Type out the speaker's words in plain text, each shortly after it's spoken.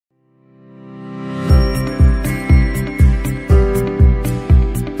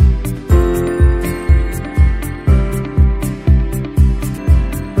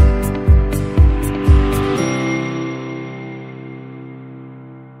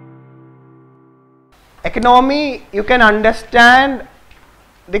economy, you can understand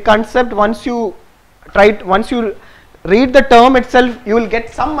the concept once you read the term itself, you will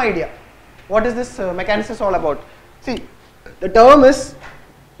get some idea what is this mechanism is all about. See, the term is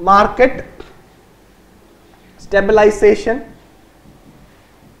market stabilization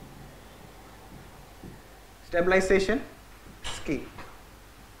scheme,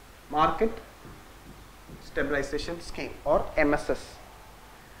 market stabilization scheme, or MSS.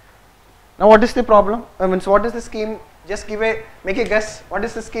 Now what is the problem? What is the scheme? Just make a guess. What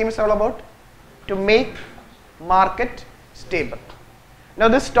is the scheme is all about? To make market stable. Now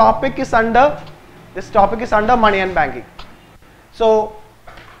this topic is under money and banking. So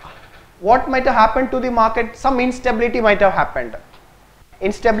what might have happened to the market? Some instability might have happened.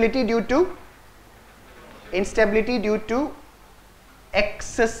 Instability due to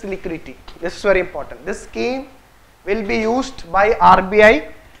excess liquidity. This is very important. This scheme will be used by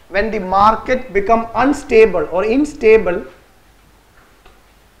RBI when the market become unstable or instable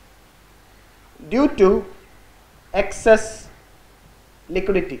due to excess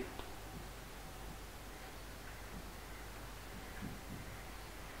liquidity.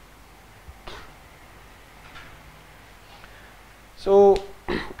 So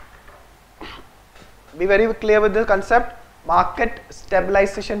be very clear with the concept. Market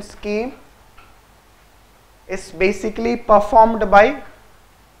stabilization scheme is basically performed by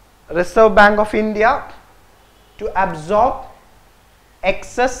Reserve Bank of India to absorb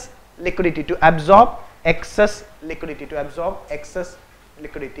excess liquidity,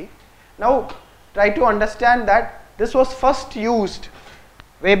 Now try to understand that this was first used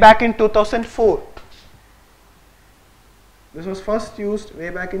way back in 2004. This was first used way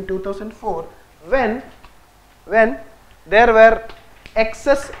back in 2004 when there were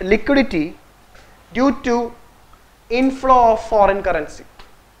excess liquidity due to inflow of foreign currency.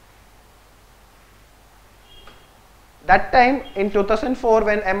 That time in 2004,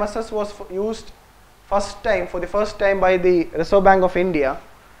 when MSS was used for the first time by the Reserve Bank of India,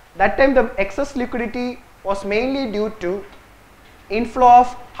 that time the excess liquidity was mainly due to inflow of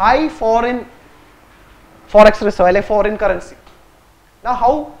high foreign forex reserve, like foreign currency. Now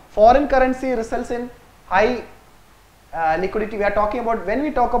how foreign currency results in high liquidity? We are talking about, when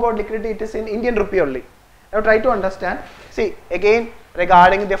we talk about liquidity, it is in Indian rupee only. Now try to understand. See, again,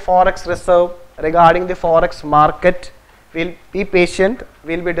 regarding the forex reserve, regarding the forex market, we'll be patient.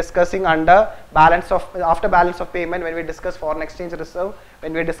 We'll be discussing after balance of payment, when we discuss foreign exchange reserve,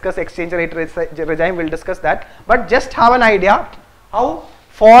 when we discuss exchange rate regime, we'll discuss that. But just have an idea how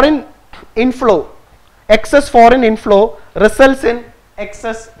foreign inflow, excess foreign inflow results in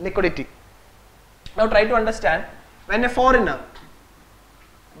excess liquidity. Now try to understand, when a foreigner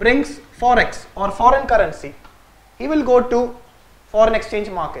brings forex or foreign currency, he will go to foreign exchange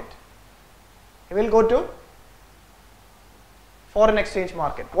market.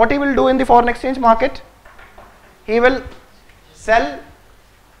 What he will do in the foreign exchange market? He will sell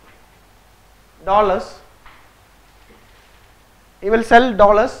dollars.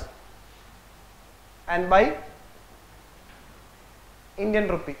 And buy Indian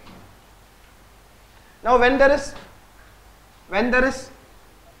rupee. Now when there is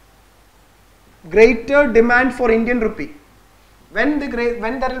greater demand for Indian rupee, when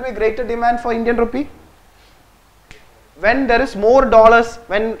there will be greater demand for Indian rupee? When there is more dollars,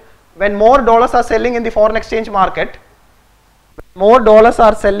 when more dollars are selling in the foreign exchange market,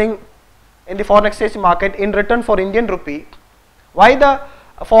 in return for Indian rupee. Why the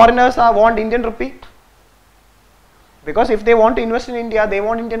foreigners want Indian rupee? Because if they want to invest in India, they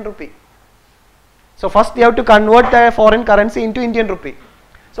want Indian rupee. So first they have to convert the foreign currency into Indian rupee.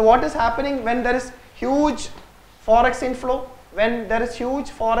 So what is happening when there is huge forex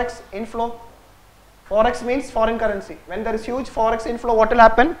inflow? Forex means foreign currency. When there is huge forex inflow, what will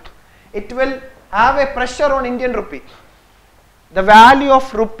happen? It will have a pressure on Indian rupee. The value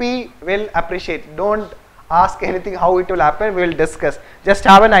of rupee will appreciate. Don't ask anything how it will happen, we will discuss. Just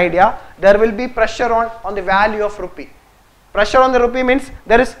have an idea. There will be pressure on the value of rupee. Pressure on the rupee means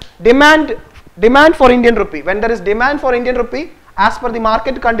there is demand for Indian rupee. When there is demand for Indian rupee, as per the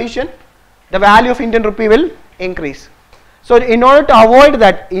market condition, the value of Indian rupee will increase. So in order to avoid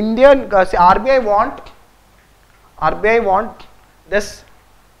that, RBI want this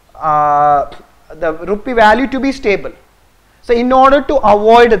the rupee value to be stable. So in order to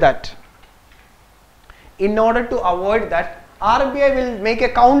avoid that, RBI will make a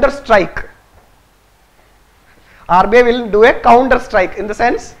counter strike. RBI will do a counter strike in the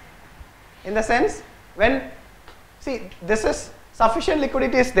sense when, see, this is sufficient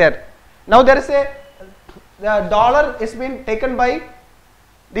liquidity is there. Now there is the dollar is being taken by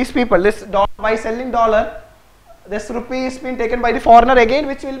these people, by selling dollar, this rupee is being taken by the foreigner again,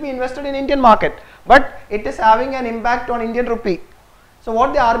 which will be invested in Indian market, but it is having an impact on Indian rupee. So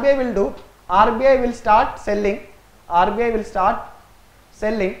what the RBI will do, RBI will start selling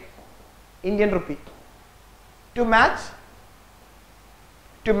Indian rupee to match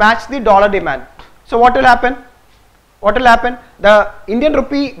the dollar demand. So what will happen? The Indian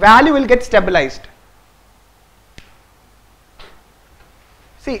rupee value will get stabilized.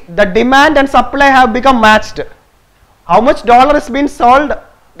 See, the demand and supply have become matched. How much dollar is being sold,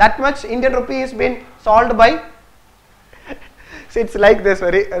 that much Indian rupee is being sold by. See, it's like this,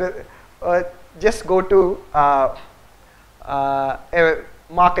 just go to a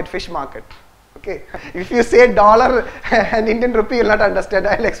market, fish market. Okay, if you say dollar and Indian rupee, you will not understand.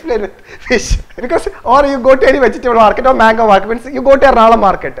 I will explain with fish. Because, or you go to any vegetable market or mango market, means you go to a Rala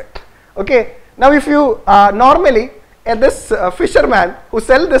market. Okay, now if you normally this fisherman who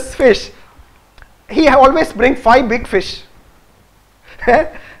sell this fish, he always bring 5 big fish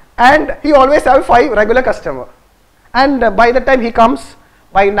and he always have 5 regular customer, and by the time he comes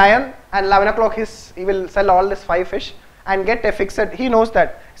by 9 and 11 o'clock he will sell all this 5 fish and get a fixed, he knows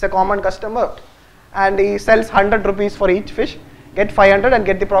that it's a common customer, and he sells 100 rupees for each fish, get 500 and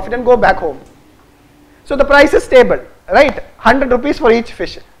get the profit and go back home. So the price is stable, right? 100 rupees for each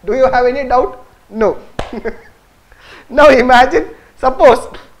fish. Do you have any doubt? No. Now imagine, suppose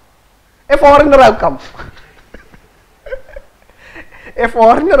a foreigner have come. A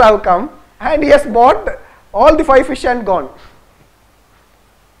foreigner have come and he has bought all the 5 fish and gone.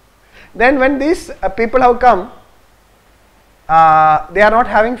 Then when these people have come, they are not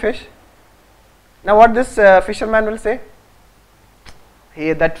having fish. Now what this fisherman will say?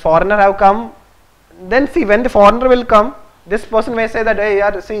 That foreigner have come. Then see, when the foreigner will come, this person may say that, hey,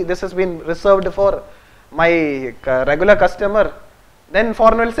 yeah, see, this has been reserved for my regular customer. Then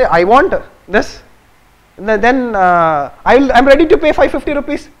foreigner will say, I want this. Then I'm ready to pay 550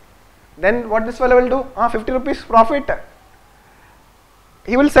 rupees. Then what this fellow will do? 50 rupees profit.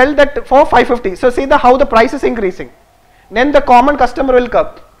 He will sell that for 550. So see how the price is increasing. Then the common customer will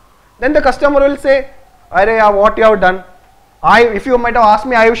come. Then the customer will say, Arey, what you have done? If you might have asked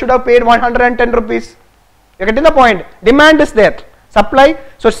me, I should have paid 110 rupees. You are getting the point? Demand is there. Supply.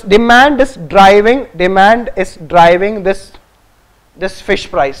 So demand is driving this fish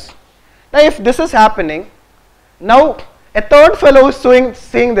price. Now if this is happening, now a third fellow is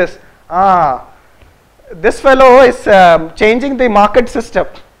seeing this. This fellow is changing the market system.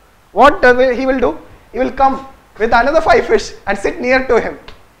 What he will do? He will come with another 5 fish and sit near to him.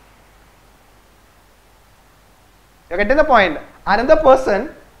 You are getting the point? Another person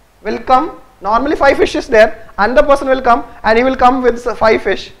will come, normally 5 fish is there, another person will come and he will come with 5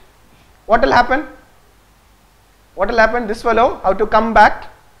 fish. What will happen? This fellow have to come back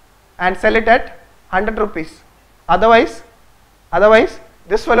and sell it at 100 rupees. Otherwise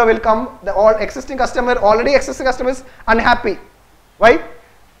this fellow will come, the already existing customer is unhappy. Why?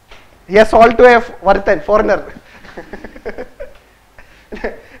 He has sold to a foreigner.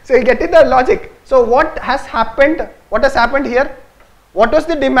 So you get the logic. So what has happened here? What was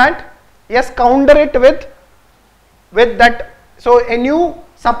the demand? Yes, counter it with that. So a new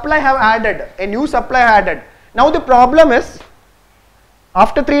supply have added. Now the problem is,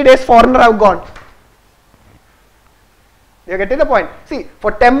 after 3 days foreigner have gone. You are getting the point? See,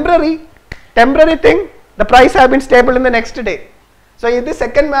 for temporary thing, the price have been stable in the next day. So the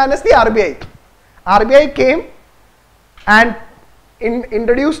second man is the RBI. RBI came and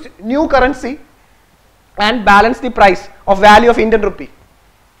introduced new currency and balanced the price of value of Indian rupee.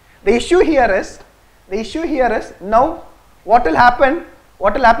 The issue here is now what will happen?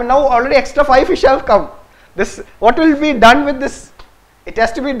 Now already extra 5 fish have come. What will be done with this? It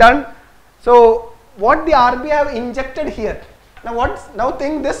has to be done. So what the RBI have injected here? Now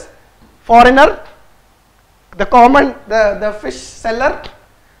think this foreigner, the fish seller,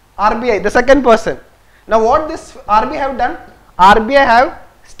 RBI, the second person. Now what this RBI have done? RBI have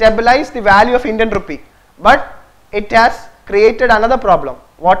stabilized the value of Indian rupee, but it has created another problem.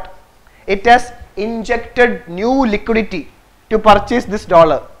 What? It has injected new liquidity to purchase this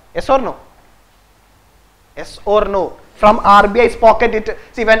dollar. Yes or no? Yes or no? From RBI's pocket,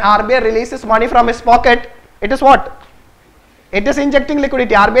 see, when RBI releases money from his pocket, it is what? It is injecting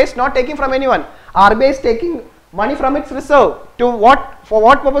liquidity. RBI is not taking from anyone. RBI is taking money from its reserve. To what? For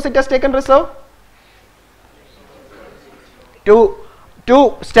what purpose it has taken reserve? To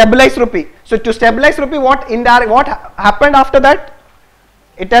stabilize rupee. So to stabilize rupee, what happened after that?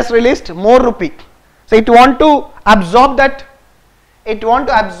 It has released more rupee. So it want to absorb that.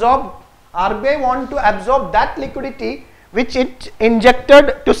 RBI want to absorb that liquidity which it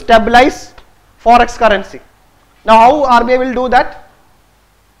injected to stabilize forex currency. Now how RBI will do that?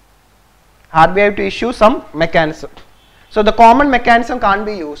 RBI have to issue some mechanism. So the common mechanism can't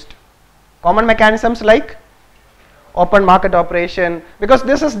be used. Common mechanisms like open market operation, because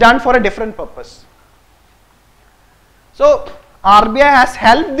this is done for a different purpose. So RBI has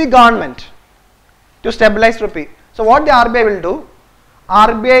helped the government to stabilize rupee. So what the RBI will do?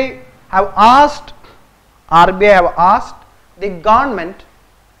 RBI have asked the government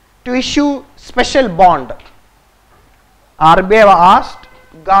to issue special bond. RBI have asked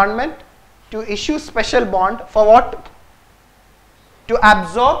government to issue special bond for what? To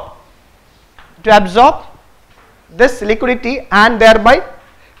absorb this liquidity, and thereby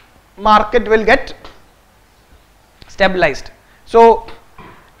market will get stabilized. So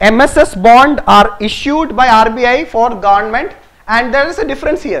MSS bond are issued by RBI for government, and there is a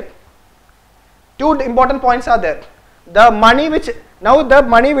difference here. Two important points are there. The money which now the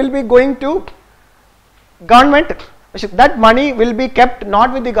money will be going to government, that money will be kept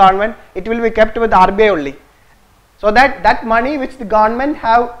not with the government, it will be kept with RBI only. So that money which the government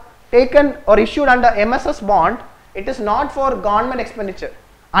have taken or issued under MSS bond, it is not for government expenditure.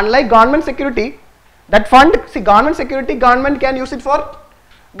 Unlike government security, that fund, see, government security, government can use it for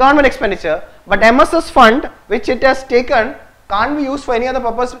government expenditure, but MSS fund which it has taken can't be used for any other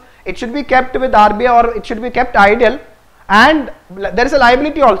purpose. It should be kept with RBI, or it should be kept idle, and there is a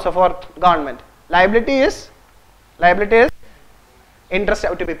liability also for government. Liability is interest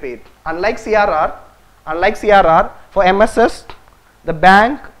have to be paid. Unlike CRR, for MSS, the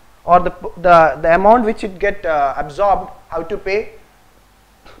bank or the amount which it get absorbed have to pay,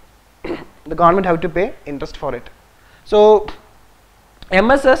 the government have to pay interest for it. So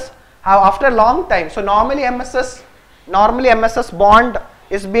MSS have, after a long time, so normally MSS bond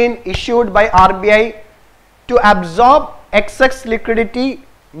is being issued by RBI to absorb excess liquidity,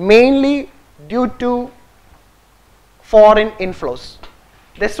 mainly due to foreign inflows.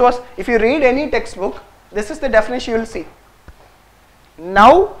 This was, if you read any textbook, this is the definition you will see.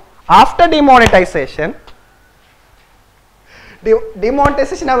 Now after demonetization,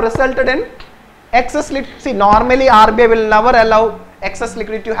 demonetization have resulted in excess liquidity. See, normally RBI will never allow excess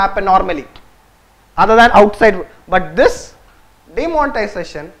liquidity to happen normally, other than outside, but this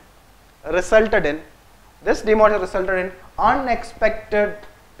demonetization resulted in unexpected,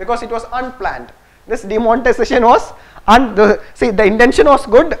 because it was unplanned. This demonetization was the intention was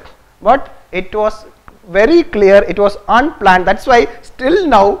good, but it was very clear it was unplanned. That's why still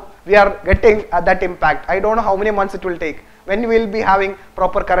now we are getting that impact. I don't know how many months it will take when we will be having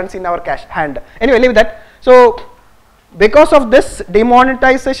proper currency in our cash hand. Anyway, leave that. So because of this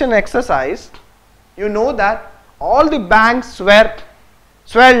demonetization exercise, you know that all the banks were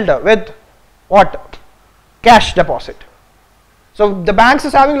swelled with what? Cash deposit. So the banks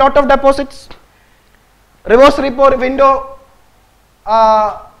is having lot of deposits. Reverse repo window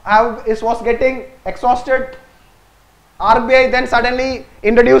was getting exhausted. RBI then suddenly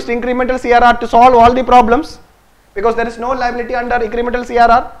introduced incremental CRR to solve all the problems, because there is no liability under incremental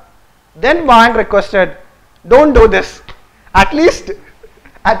CRR. Then bank requested, don't do this. At least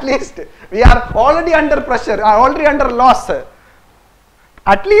we are already under pressure, already under loss.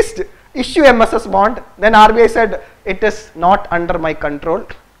 At least issue MSS bond. Then RBI said, it is not under my control.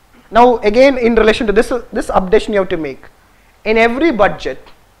 Now again, in relation to this updation you have to make. In every budget,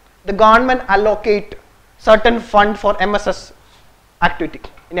 the government allocate certain fund for MSS activity.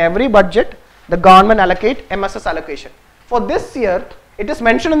 In every budget, the government allocate MSS allocation. For this year, it is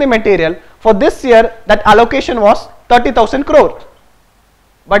mentioned in the material, for this year that allocation was 30,000 crore.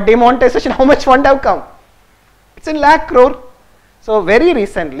 But demonetization, how much fund have come? It's in lakh crore. So very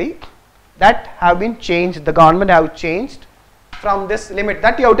recently, that have been changed, the government have changed from this limit,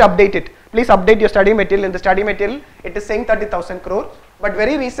 that you have to update it. Please update your study material. In the study material, it is saying 30,000 crore, but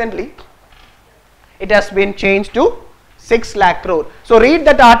very recently, it has been changed to 6 lakh crore. So read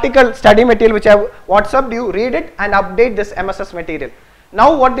that article, study material which I have WhatsApped you, read it and update this MSS material.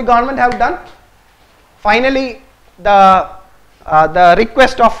 Now what the government have done? Finally, the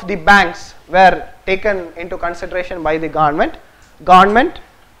request of the banks were taken into consideration by the government. Government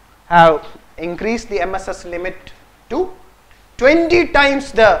have increased the MSS limit to 20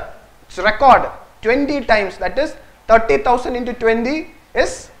 times the record, 20 times, that is 30,000 into 20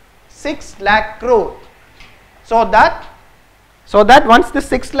 is 6 lakh crore. So that once the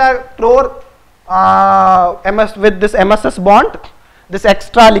 6 lakh crore with this MSS bond, this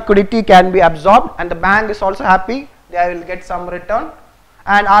extra liquidity can be absorbed, and the bank is also happy, they will get some return,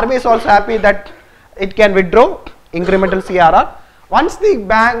 and RBI is also happy that it can withdraw incremental CRR. Once the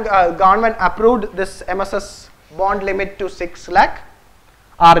bank government approved this MSS bond limit to 6 lakh.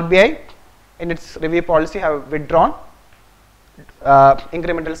 RBI in its review policy have withdrawn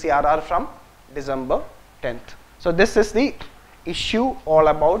incremental CRR from December 10th. So this is the issue all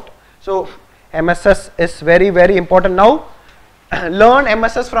about. So MSS is very, very important. Now learn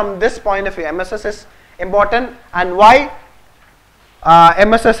MSS from this point of view. MSS is important, and why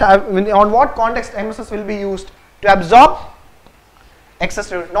MSS have, on what context MSS will be used to absorb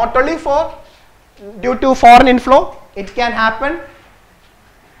excess liquidity. Not only for due to foreign inflow, it can happen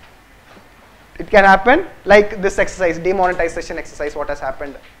like this exercise, demonetization exercise, what has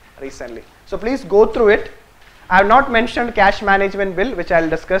happened recently. So please go through it. I have not mentioned cash management bill, which I will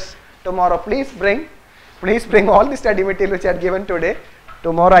discuss tomorrow. Please bring all the study material which I had given today.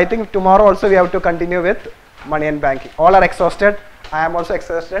 Tomorrow, I think tomorrow also we have to continue with money and banking. All are exhausted. I am also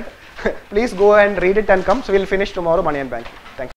exhausted. Please go and read it and come. So we will finish tomorrow money and banking. Thank you.